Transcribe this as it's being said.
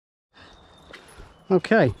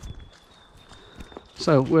Okay,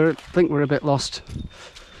 so I think we're a bit lost,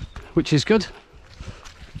 which is good.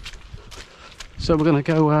 So we're going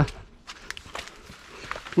to go,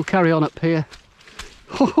 we'll carry on up here.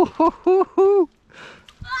 Oh,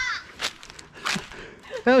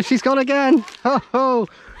 she's gone again. Oh,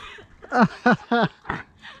 Oh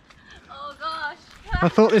gosh. I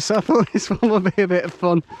thought this one would be a bit of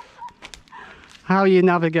fun. How you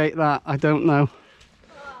navigate that, I don't know.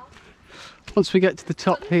 Once we get to the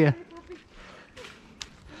top here.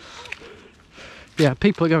 Yeah,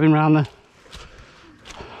 people are going around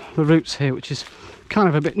the routes here, which is kind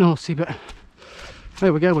of a bit naughty, but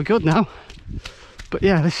there we go, we're good now. But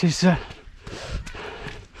yeah, this is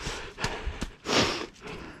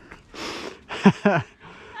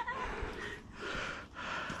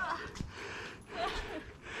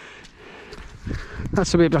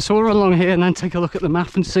that's a bit better. So we'll run along here and then take a look at the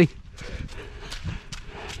map and see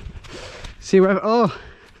where. Oh,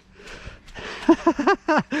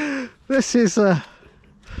 this is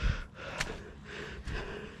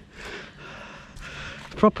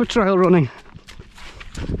proper trail running.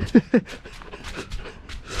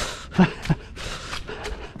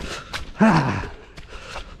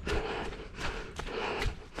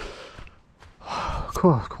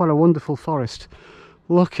 Quite a wonderful forest.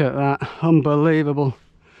 Look at that, unbelievable.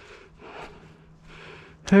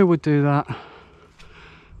 Who would do that?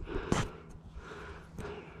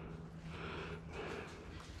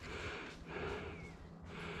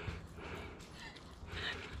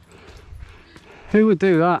 Who would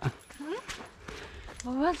do that? Hmm?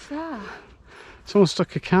 Well, what's that? Someone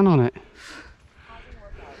stuck a can on it.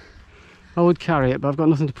 I would carry it, but I've got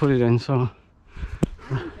nothing to put it in, so.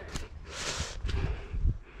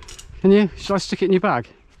 Can you? Shall I stick it in your bag?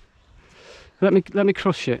 Let me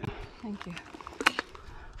crush it. Thank you.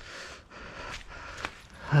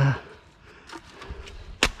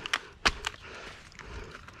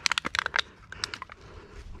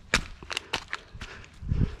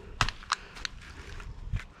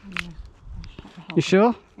 You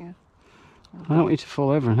sure? Yeah. I don't want you to fall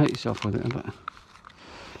over and hurt yourself with it, but.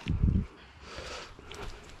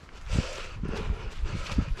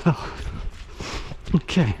 Oh.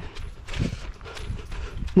 Okay.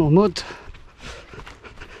 More mud.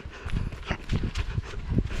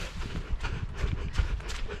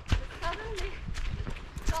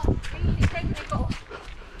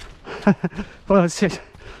 Well,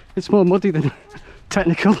 it's more muddy than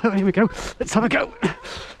technical. Here we go. Let's have a go.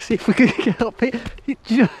 See if we can get up here.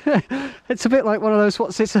 It's a bit like one of those.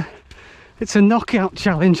 It's a knockout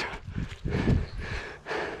challenge.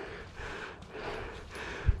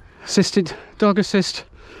 Assisted dog assist.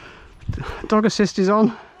 Dog assist is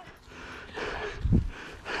on.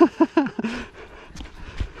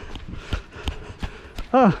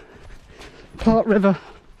 Oh, part river,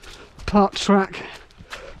 part track.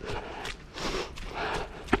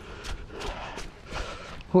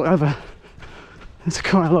 Whatever. It's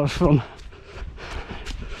quite a lot of fun.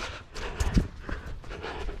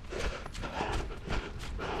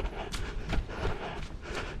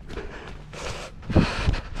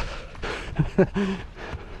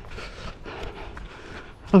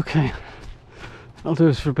 Okay, I'll do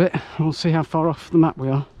this for a bit and we'll see how far off the map we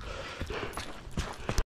are.